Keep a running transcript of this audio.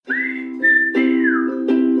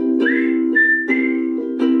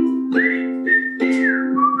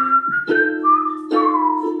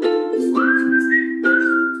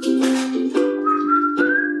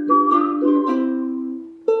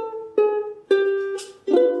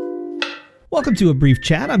Welcome to A Brief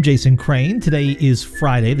Chat. I'm Jason Crane. Today is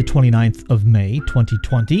Friday, the 29th of May,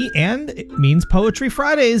 2020, and it means Poetry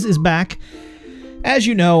Fridays is back. As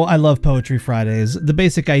you know, I love Poetry Fridays. The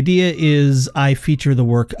basic idea is I feature the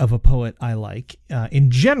work of a poet I like.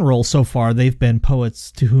 In general, so far, they've been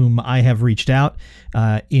poets to whom I have reached out.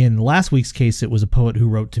 In last week's case, it was a poet who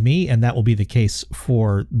wrote to me, and that will be the case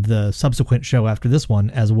for the subsequent show after this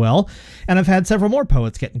one as well. And I've had several more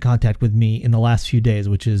poets get in contact with me in the last few days,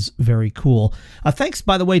 which is very cool. Thanks,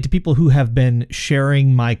 by the way, to people who have been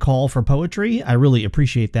sharing my call for poetry. I really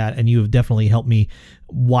appreciate that, and you have definitely helped me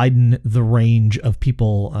widen the range of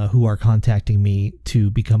people who are contacting me to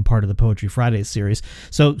become part of the Poetry Fridays series.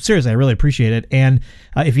 So seriously, I really appreciate it. And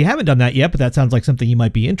if you haven't done that yet, but that sounds like something you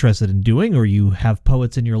might be interested in doing, or you have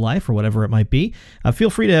poets in your life or whatever it might be, feel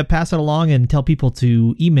free to pass it along and tell people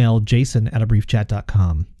to email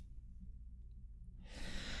jason@abriefchat.com.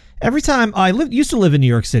 Every time used to live in New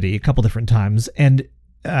York City a couple different times, and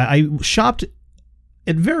I shopped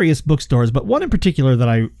at various bookstores, but one in particular that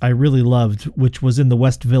I really loved, which was in the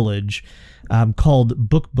West Village, called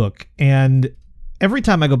Book. And every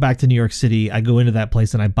time I go back to New York City, I go into that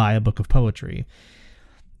place and I buy a book of poetry.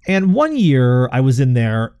 And one year I was in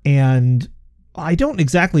there, and I don't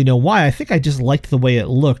exactly know why. I think I just liked the way it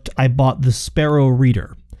looked. I bought the Sparrow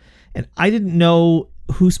Reader, and I didn't know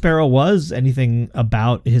who Sparrow was, anything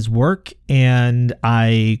about his work, and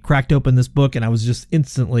I cracked open this book and I was just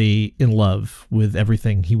instantly in love with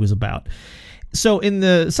everything he was about. So in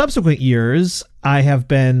the subsequent years, I have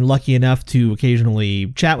been lucky enough to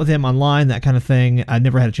occasionally chat with him online, that kind of thing. I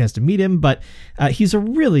never had a chance to meet him, but he's a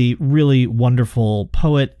really, really wonderful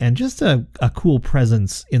poet and just a cool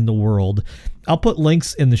presence in the world. I'll put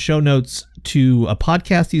links in the show notes to a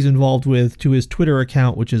podcast he's involved with, to his Twitter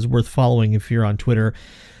account, which is worth following if you're on Twitter.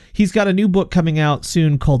 He's got a new book coming out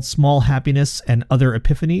soon called Small Happiness and Other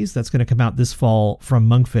Epiphanies. That's going to come out this fall from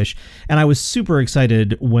Monkfish. And I was super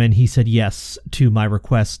excited when he said yes to my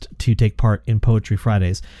request to take part in Poetry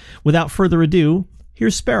Fridays. Without further ado,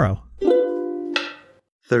 here's Sparrow.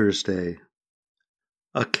 Thursday.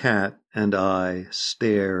 A cat and I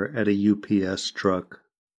stare at a UPS truck.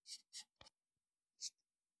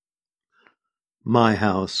 My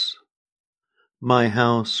house. My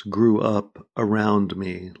house grew up around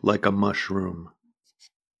me like a mushroom.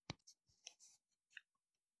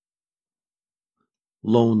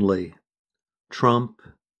 Lonely. Trump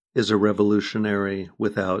is a revolutionary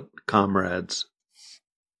without comrades.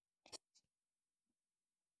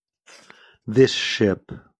 This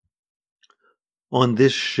ship. On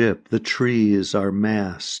this ship, the trees are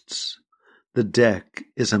masts. The deck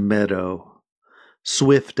is a meadow.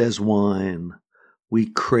 Swift as wine, we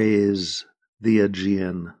craze the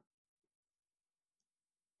Aegean.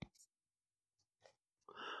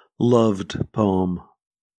 Loved poem.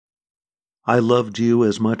 I loved you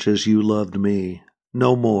as much as you loved me,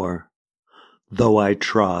 no more, though I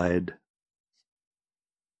tried.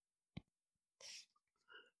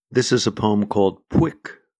 This is a poem called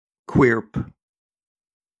Pwick, Quirp,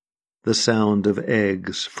 the sound of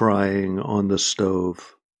eggs frying on the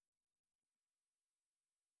stove.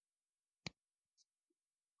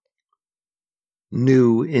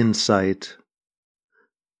 New insight.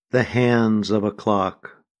 The hands of a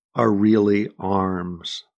clock are really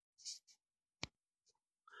arms.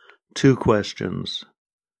 2 questions.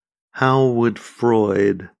 How would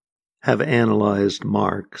Freud have analyzed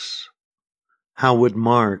Marx? How would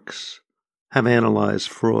Marx have analyzed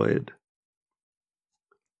Freud?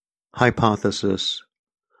 Hypothesis.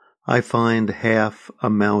 I find half a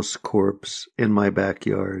mouse corpse in my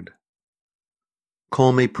backyard.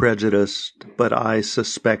 Call me prejudiced, but I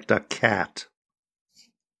suspect a cat.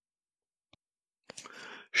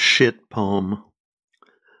 Shit poem.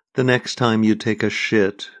 The next time you take a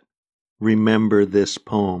shit, remember this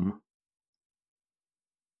poem.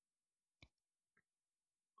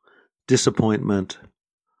 Disappointment.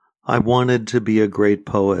 I wanted to be a great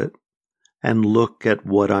poet, and look at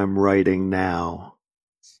what I'm writing now.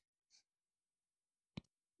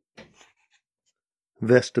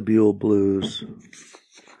 Vestibule blues.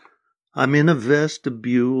 I'm in a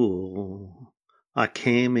vestibule. I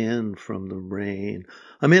came in from the rain.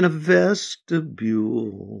 I'm in a vestibule.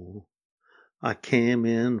 I came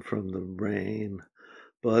in from the rain.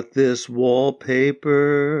 But this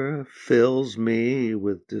wallpaper fills me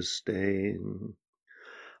with disdain.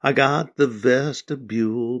 I got the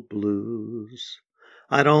vestibule blues.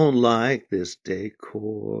 I don't like this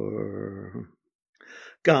decor.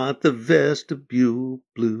 Got the vestibule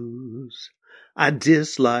blues. I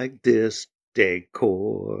dislike this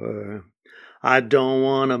decor. I don't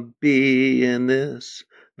want to be in this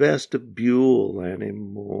vestibule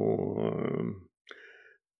anymore.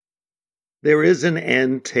 There is an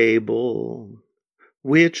end table,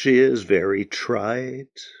 which is very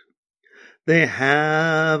trite. They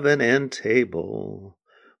have an end table,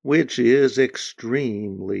 which is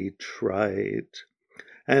extremely trite.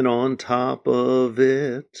 And on top of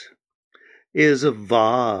it is a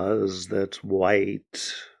vase that's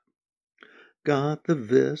white. Got the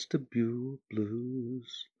vestibule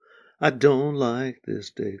blues. I don't like this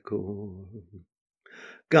decor.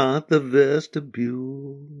 Got the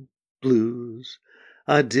vestibule blues.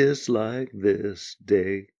 I dislike this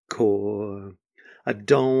decor. I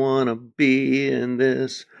don't want to be in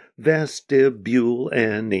this vestibule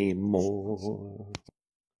anymore.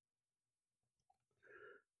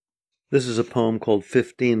 This is a poem called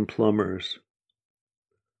 15 Plumbers.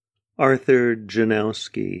 Arthur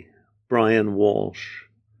Janowski, Brian Walsh,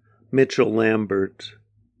 Mitchell Lambert,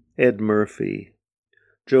 Ed Murphy,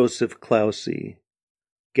 Joseph Clousey,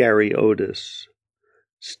 Gary Otis,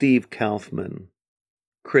 Steve Kaufman,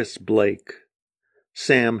 Chris Blake,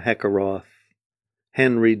 Sam Heckeroth,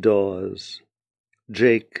 Henry Dawes,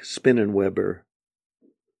 Jake Spinnenweber,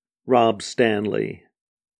 Rob Stanley,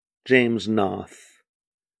 James Noth,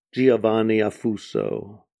 Giovanni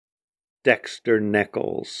Affuso, Dexter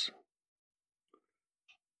Neckles.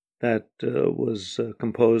 That was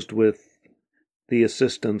composed with the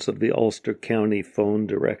assistance of the Ulster County Phone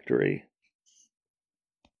Directory.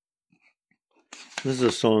 This is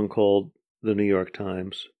a song called The New York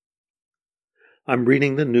Times. I'm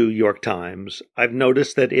reading the New York Times. I've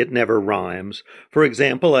noticed that it never rhymes. For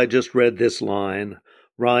example, I just read this line: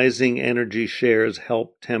 rising energy shares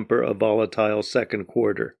help temper a volatile second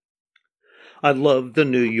quarter. I love the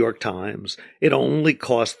New York Times. It only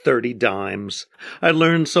cost 30 dimes. I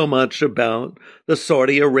learned so much about the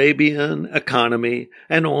Saudi Arabian economy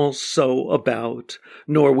and also about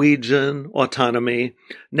Norwegian autonomy.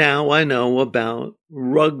 Now I know about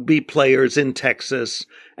rugby players in Texas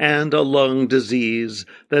and a lung disease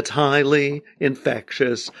that's highly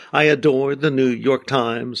infectious. I adore the New York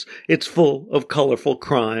Times. It's full of colorful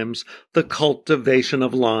crimes. The cultivation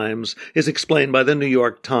of limes is explained by the New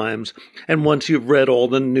York Times. And once you've read all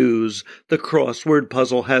the news, the crossword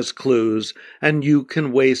puzzle has clues, and you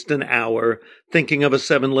can waste an hour thinking of a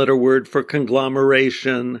 7-letter word for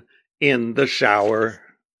conglomeration in the shower.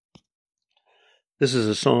 This is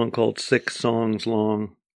a song called 6 Songs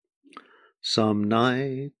Long. Some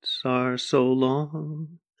nights are so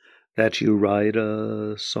long that you write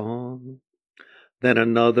a song, then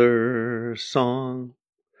another song,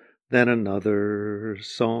 then another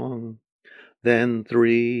song, then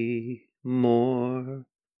 3 more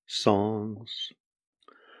songs.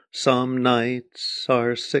 Some nights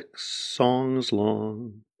are 6 songs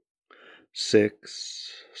long,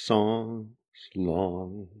 6 songs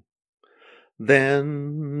long.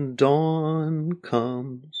 Then dawn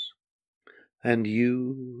comes, and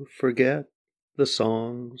you forget the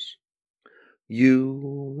songs.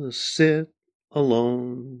 You sit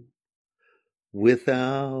alone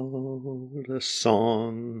without a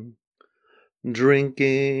song,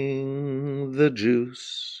 drinking the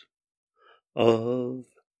juice of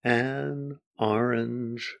an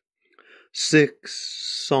orange.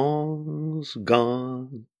 6 songs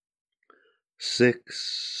gone,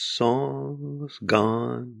 6 songs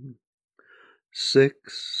gone,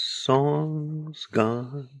 6 songs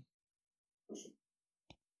gone.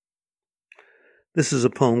 This is a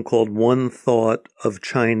poem called One Thought of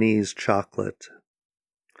Chinese Chocolate.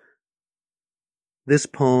 This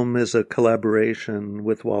poem is a collaboration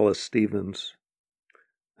with Wallace Stevens.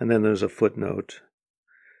 And then there's a footnote.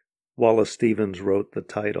 Wallace Stevens wrote the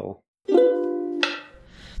title.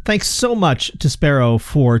 Thanks so much to Sparrow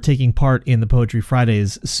for taking part in the Poetry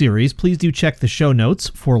Fridays series. Please do check the show notes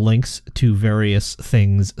for links to various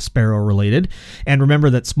things Sparrow-related. And remember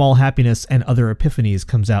that Small Happiness and Other Epiphanies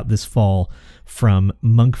comes out this fall from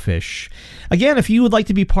Monkfish. Again, if you would like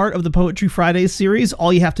to be part of the Poetry Fridays series,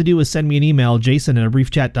 all you have to do is send me an email,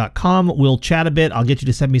 jason@abriefchat.com. We'll chat a bit. I'll get you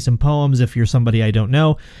to send me some poems if you're somebody I don't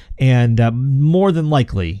know. And more than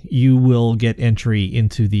likely, you will get entry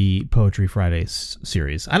into the Poetry Fridays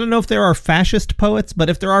series. I don't know if there are fascist poets, but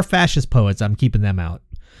if there are fascist poets, I'm keeping them out.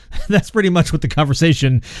 That's pretty much what the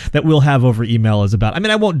conversation that we'll have over email is about. I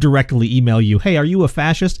mean, I won't directly email you, hey, are you a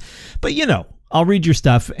fascist? But, you know, I'll read your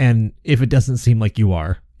stuff, and if it doesn't seem like you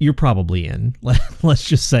are, you're probably in. Let's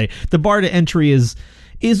just say the bar to entry is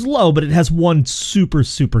low, but it has one super,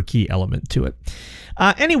 super key element to it.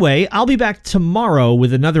 Anyway, I'll be back tomorrow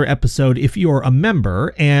with another episode if you're a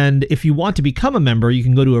member. And if you want to become a member, you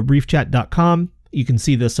can go to abriefchat.com You can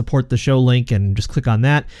see the support the show link and just click on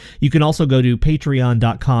that. You can also go to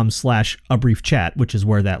patreon.com/abriefchat, which is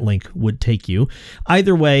where that link would take you.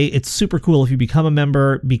 Either way, it's super cool if you become a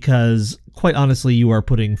member because, quite honestly, you are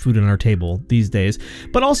putting food on our table these days.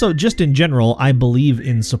 But also, just in general, I believe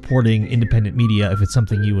in supporting independent media if it's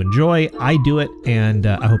something you enjoy. I do it, and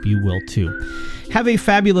I hope you will too. Have a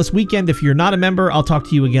fabulous weekend. If you're not a member, I'll talk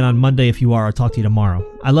to you again on Monday. If you are, I'll talk to you tomorrow.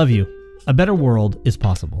 I love you. A better world is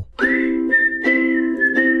possible.